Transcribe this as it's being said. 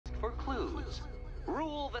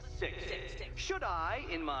Rule the sixth. Should I,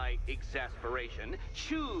 in my exasperation,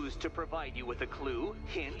 choose to provide you with a clue,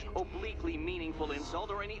 hint, obliquely meaningful insult,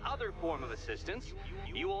 or any other form of assistance,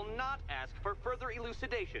 you will not ask for further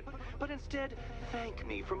elucidation, but instead thank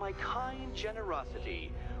me for my kind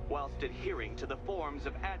generosity, whilst adhering to the forms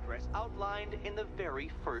of address outlined in the very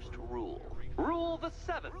first rule. Rule the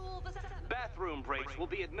seventh. Bathroom breaks will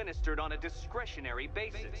be administered on a discretionary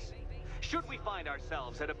basis. Should we find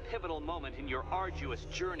ourselves at a pivotal moment in your arduous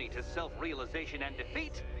journey to self-realization and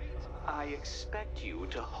defeat, I expect you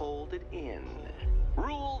to hold it in.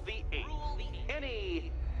 Rule the eighth.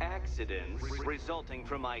 Any accidents resulting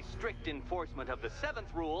from my strict enforcement of the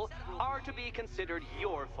seventh rule are to be considered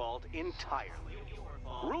your fault entirely.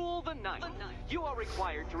 Rule the ninth. You are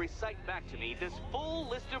required to recite back to me this full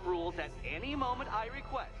list of rules at any moment I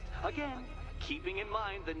request. Again, keeping in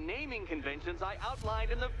mind the naming conventions I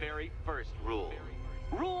outlined in the very first rule.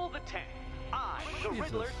 Rule the 10th. I, the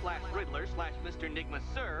Riddler/Mr. Nigma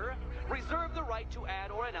Sir, reserve the right to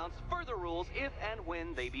add or announce further rules if and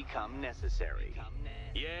when they become necessary.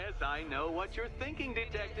 Yes, I know what you're thinking,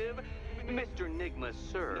 Detective. Mr. Nigma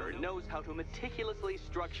Sir knows how to meticulously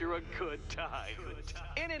structure a good time.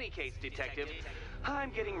 In any case, Detective,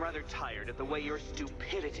 I'm getting rather tired of the way your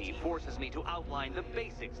stupidity forces me to outline the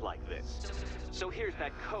basics like this. So here's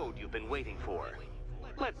that code you've been waiting for.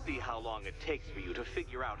 Let's see how long it takes for you to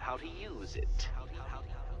figure out how to use it.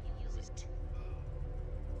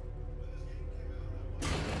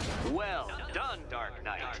 Well done, Dark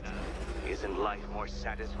Knight. Isn't life more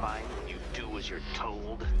satisfying when you do as you're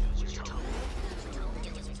told?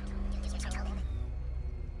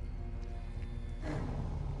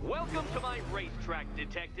 Welcome to my racetrack,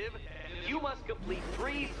 Detective. You must complete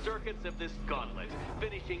 3 circuits of this gauntlet,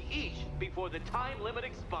 finishing each before the time limit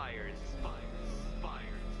expires.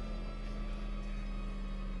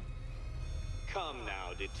 Come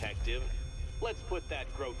now, Detective. Let's put that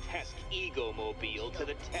grotesque ego-mobile to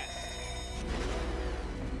the test.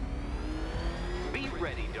 Be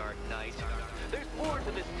ready, Dark Knight. There's more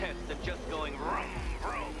to this test than just going vroom,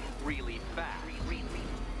 vroom really fast.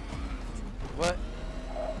 What?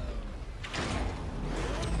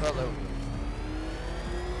 Hello.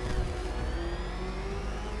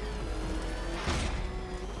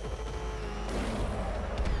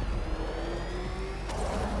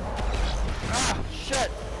 Ah,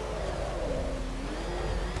 shit!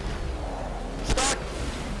 Stuck!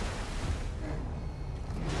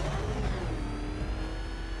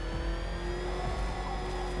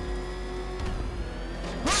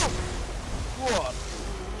 Whoa!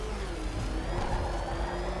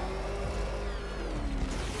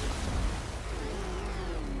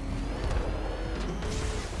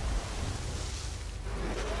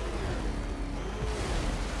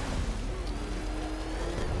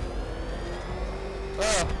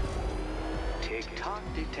 Tick-tock,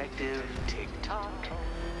 Detective, tick-tock.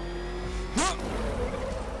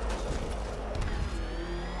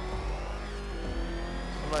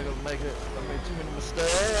 I'm not gonna make it. I made too many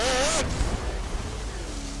mistakes.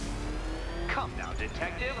 Come now,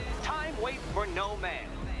 Detective. Time waits for no man.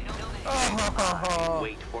 Oh.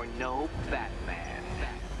 Wait for no Batman.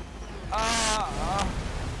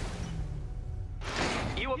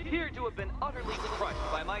 You appear to have been utterly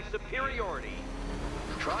crushed by my superiority.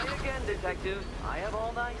 Try again, Detective. I have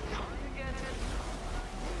all night. Try again.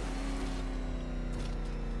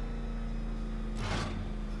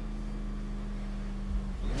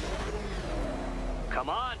 Come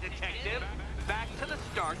on, Detective. Back to the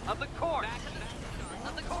start of the course.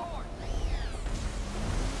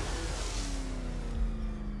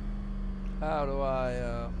 How do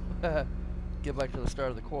I get back to the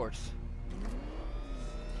start of the course?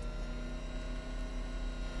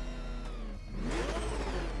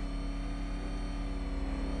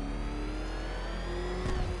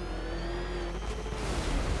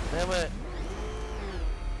 Damn it.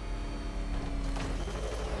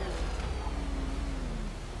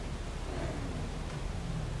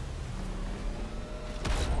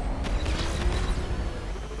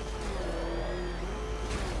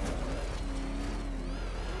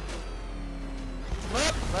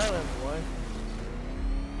 Silent boy.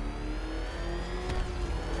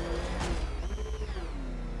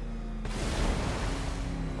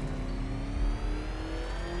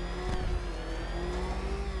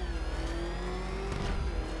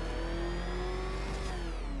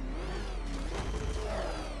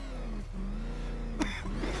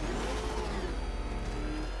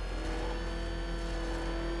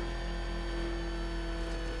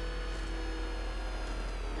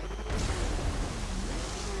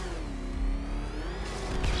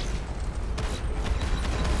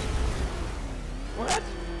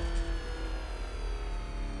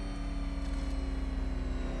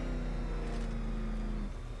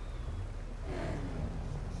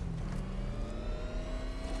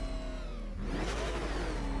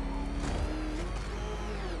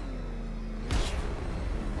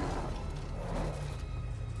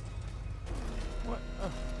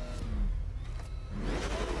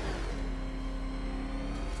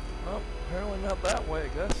 out that way, I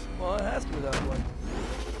guess. Well, it has to be that way.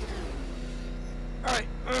 Alright.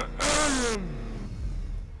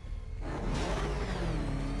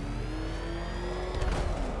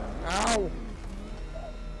 Ow!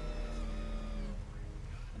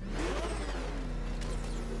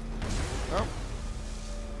 Oh.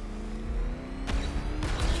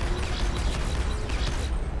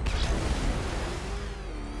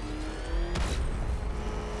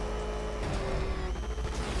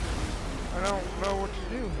 I don't know what to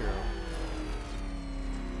do here.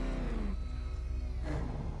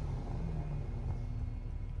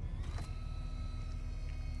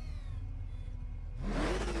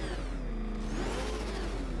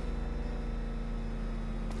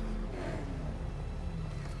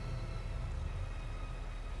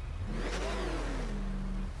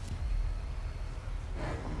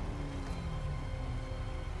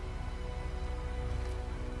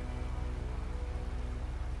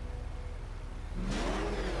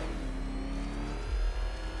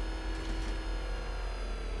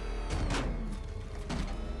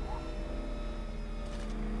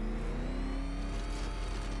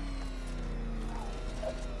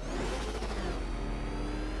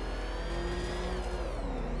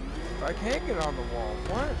 I can't get on the wall.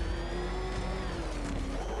 What?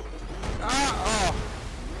 Ah! Oh!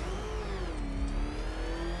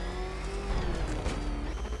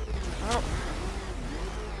 Oh!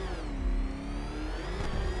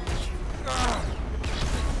 Ah!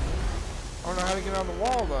 I don't know how to get on the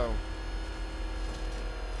wall though.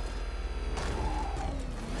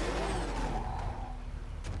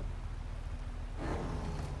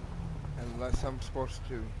 Unless I'm supposed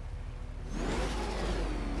to.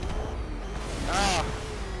 Ah!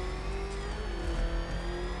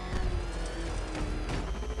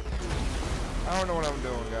 I don't know what I'm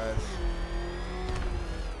doing, guys.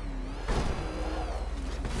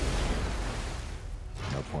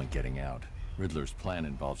 No point getting out. Riddler's plan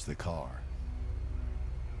involves the car.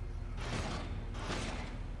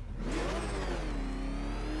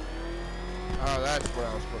 Oh, that's what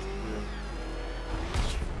I was supposed to do.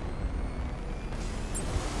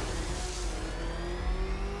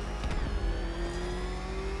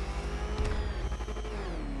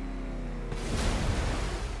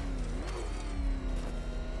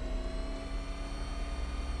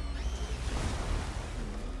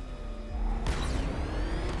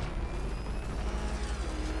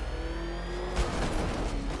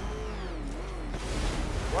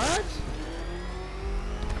 What?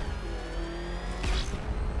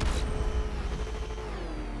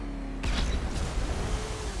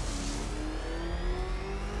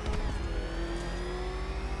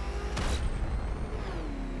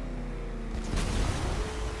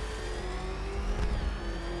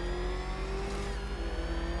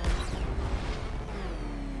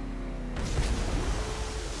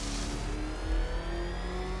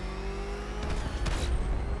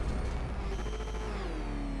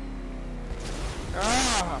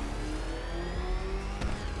 Ah!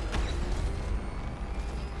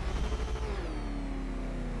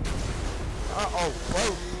 Uh-oh,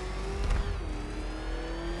 close.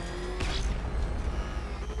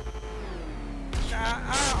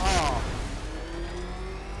 Oh.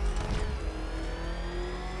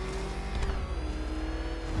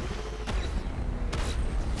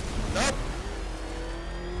 Nope.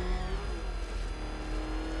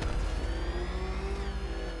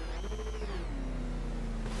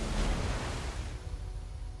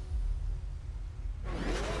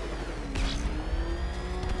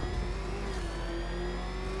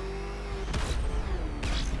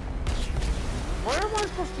 Where am I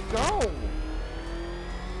supposed to go?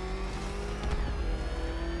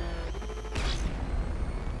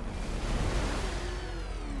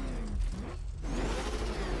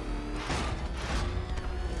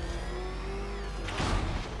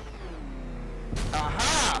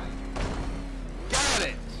 Aha! Got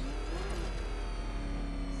it!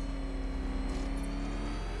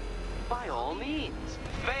 By all means,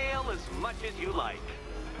 fail as much as you like.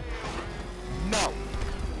 No!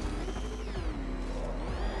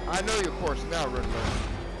 I know your course now, Riddler.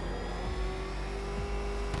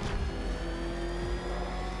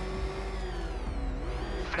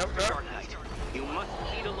 Nope, nope. Dark Knight, you must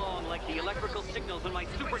speed along like the electrical signals in my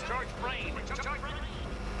supercharged brain.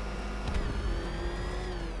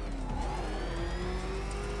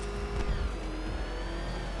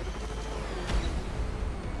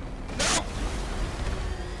 No!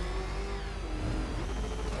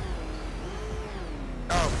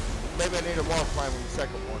 Oh, maybe I need a wall climb in the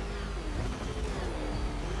second one.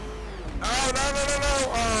 Oh, no, no, no, no!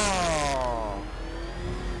 Oh!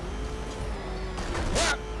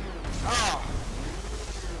 What? Oh!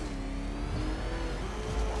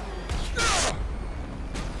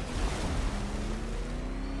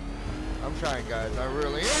 trying, guys. I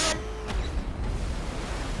really am.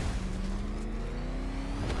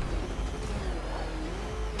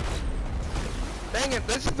 Dang it,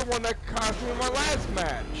 this is the one that cost me my last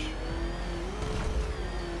match.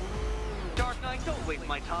 Dark Knight, don't waste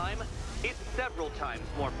my time. It's several times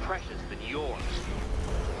more precious than yours.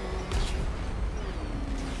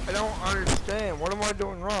 I don't understand. What am I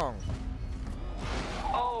doing wrong?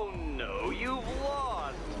 Oh no, you've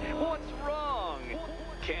lost. What's wrong?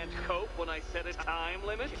 Can't cope when I set a time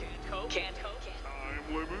limit? Can't cope.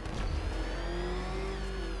 Time limit?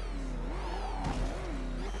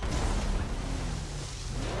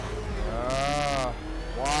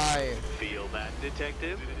 Why? Feel that,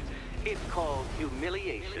 detective? It's called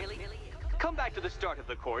humiliation. Come back to the start of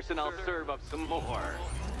the course and I'll serve up some more.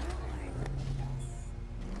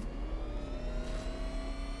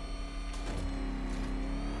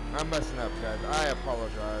 I'm messing up, guys. I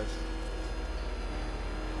apologize.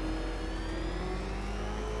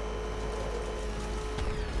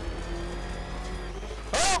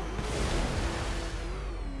 Oh!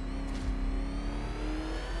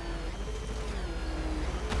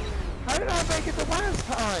 How did I make it the last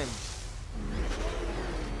time?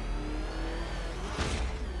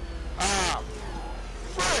 Ah!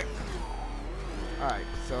 Frick! Alright,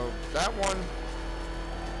 so that one...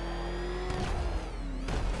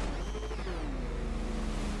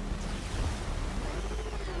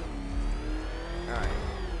 Alright.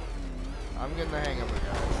 I'm getting the hang of it,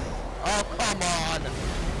 guys. Oh, come on!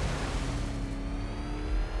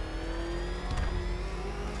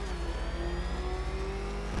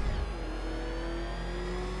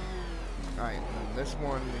 Alright, and this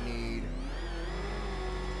one we need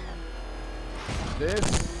this,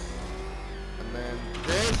 and then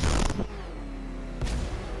this.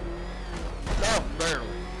 No, barely.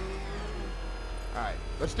 Alright,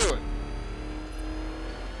 let's do it.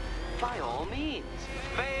 By all means,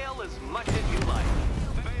 fail as much as you like.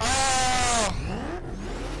 Oh!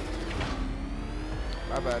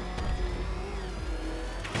 My bad.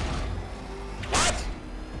 What?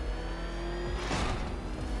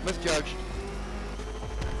 Misjudged.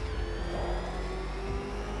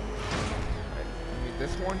 Alright, I need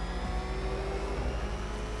this one.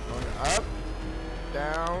 Going up.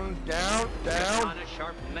 Down, down, down. On a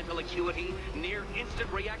sharp mental acuity, near instant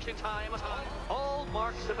reaction time, all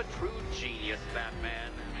marks of a true genius, Batman.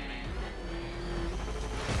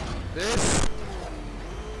 This.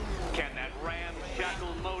 Can that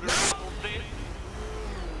ramshackle motor handle this?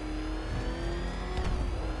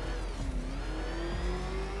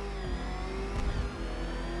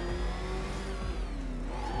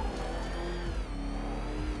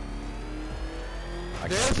 I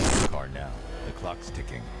can't get the car now. The clock's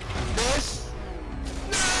ticking. This.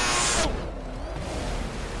 No!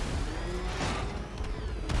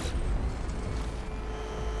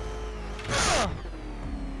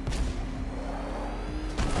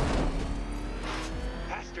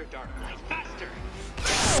 Faster, Dark Knight, faster!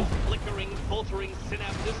 Flickering, faltering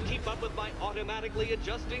synapses keep up with my automatically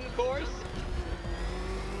adjusting course?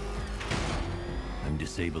 I'm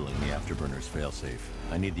disabling the afterburner's failsafe.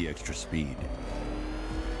 I need the extra speed.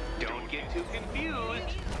 Don't get too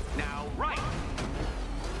confused. Now, right!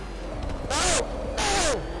 No!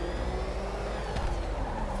 No!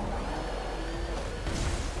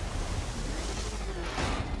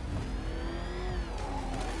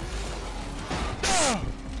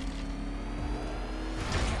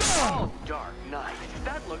 Oh, Dark Knight,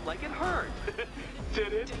 that looked like it hurt.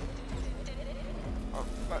 Did it? Oh,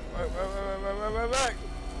 back.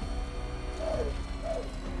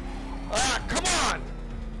 Ah, come on!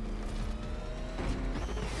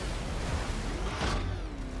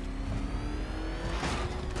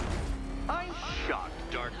 I'm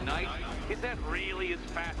shocked, Dark Knight. Is that really as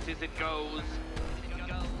fast as it goes?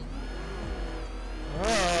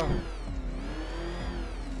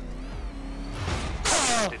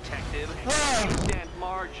 Detective, you stand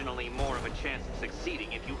marginally more of a chance of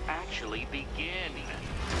succeeding if you actually begin.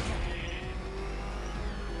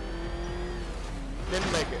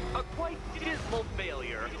 Didn't make it. A quite dismal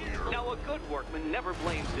failure. Now, a good workman never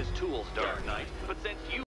blames his tools, Dark Knight, but since you